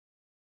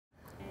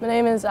My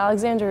name is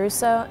Alexandra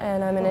Russo,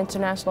 and I'm an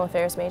international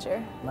affairs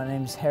major. My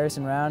name is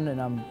Harrison Round,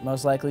 and I'm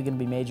most likely going to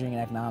be majoring in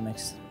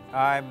economics.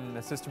 I'm an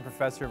assistant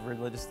professor of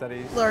religious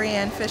studies.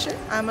 Lorianne Fisher.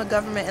 I'm a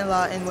government and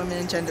law and women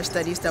and gender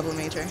studies double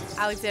major.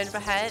 Alexandra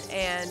Bahet,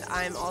 and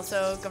I'm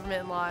also government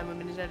and law and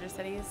women and gender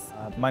studies.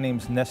 My name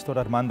is Nestor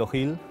Armando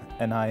Gil,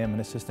 and I am an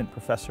assistant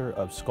professor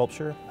of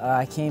sculpture.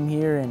 I came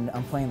here and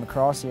I'm playing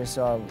lacrosse here,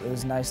 so it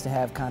was nice to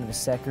have kind of a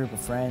set group of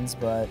friends,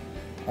 but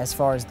as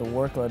far as the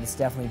workload, it's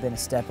definitely been a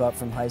step up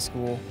from high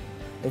school.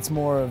 It's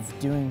more of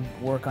doing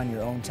work on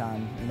your own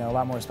time. You know, a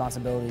lot more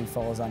responsibility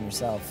falls on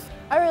yourself.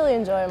 I really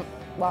enjoy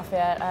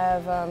Lafayette. I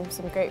have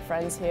some great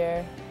friends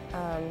here.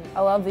 I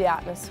love the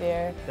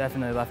atmosphere.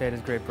 Definitely, Lafayette is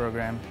a great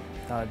program.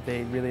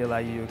 They really allow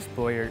you to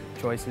explore your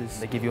choices.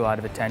 They give you a lot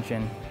of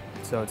attention,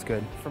 so it's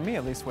good. For me,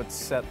 at least, what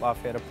set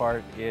Lafayette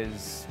apart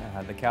is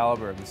the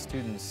caliber of the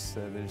students.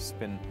 There's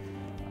been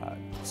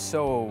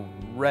so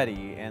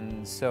ready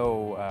and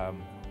so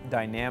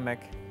dynamic.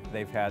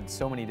 They've had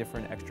so many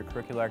different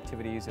extracurricular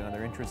activities and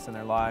other interests in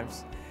their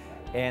lives,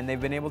 and they've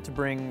been able to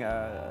bring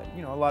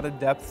a lot of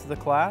depth to the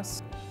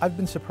class. I've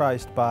been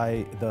surprised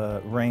by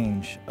the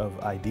range of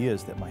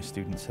ideas that my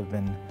students have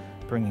been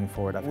bringing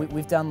forward.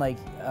 We've done like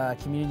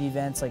community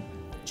events like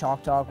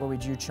Chalk Talk, where we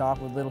drew chalk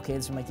with little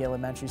kids from like the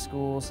elementary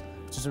schools,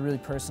 which is a really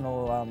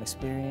personal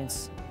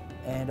experience.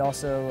 And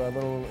also a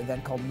little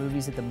event called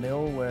Movies at the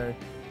Mill, where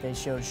they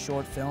showed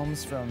short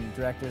films from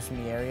directors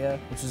from the area,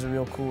 which was a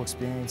real cool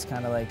experience,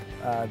 kind of like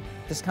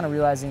just kind of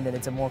realizing that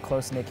it's a more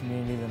close-knit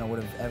community than I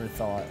would have ever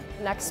thought.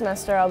 Next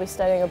semester I'll be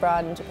studying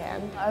abroad in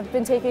Japan. I've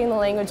been taking the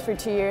language for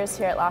 2 years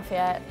here at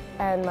Lafayette,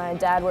 and my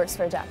dad works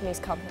for a Japanese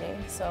company,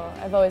 so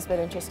I've always been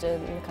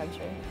interested in the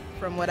country.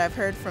 From what I've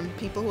heard from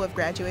people who have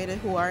graduated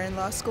who are in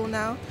law school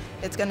now,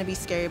 it's going to be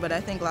scary, but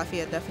I think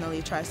Lafayette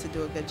definitely tries to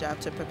do a good job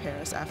to prepare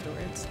us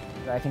afterwards.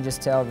 I can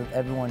just tell that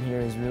everyone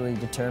here is really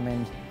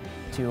determined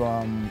to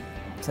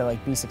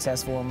like be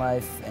successful in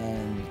life,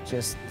 and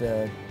just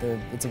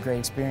it's a great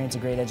experience, a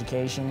great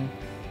education,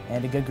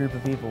 and a good group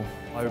of people.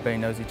 Everybody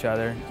knows each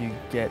other. You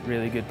get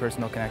really good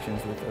personal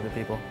connections with other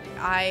people.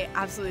 I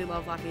absolutely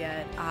love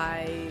Lafayette.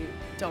 I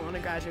don't want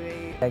to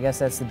graduate. I guess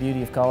that's the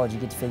beauty of college. You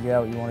get to figure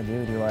out what you want to do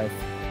with your life.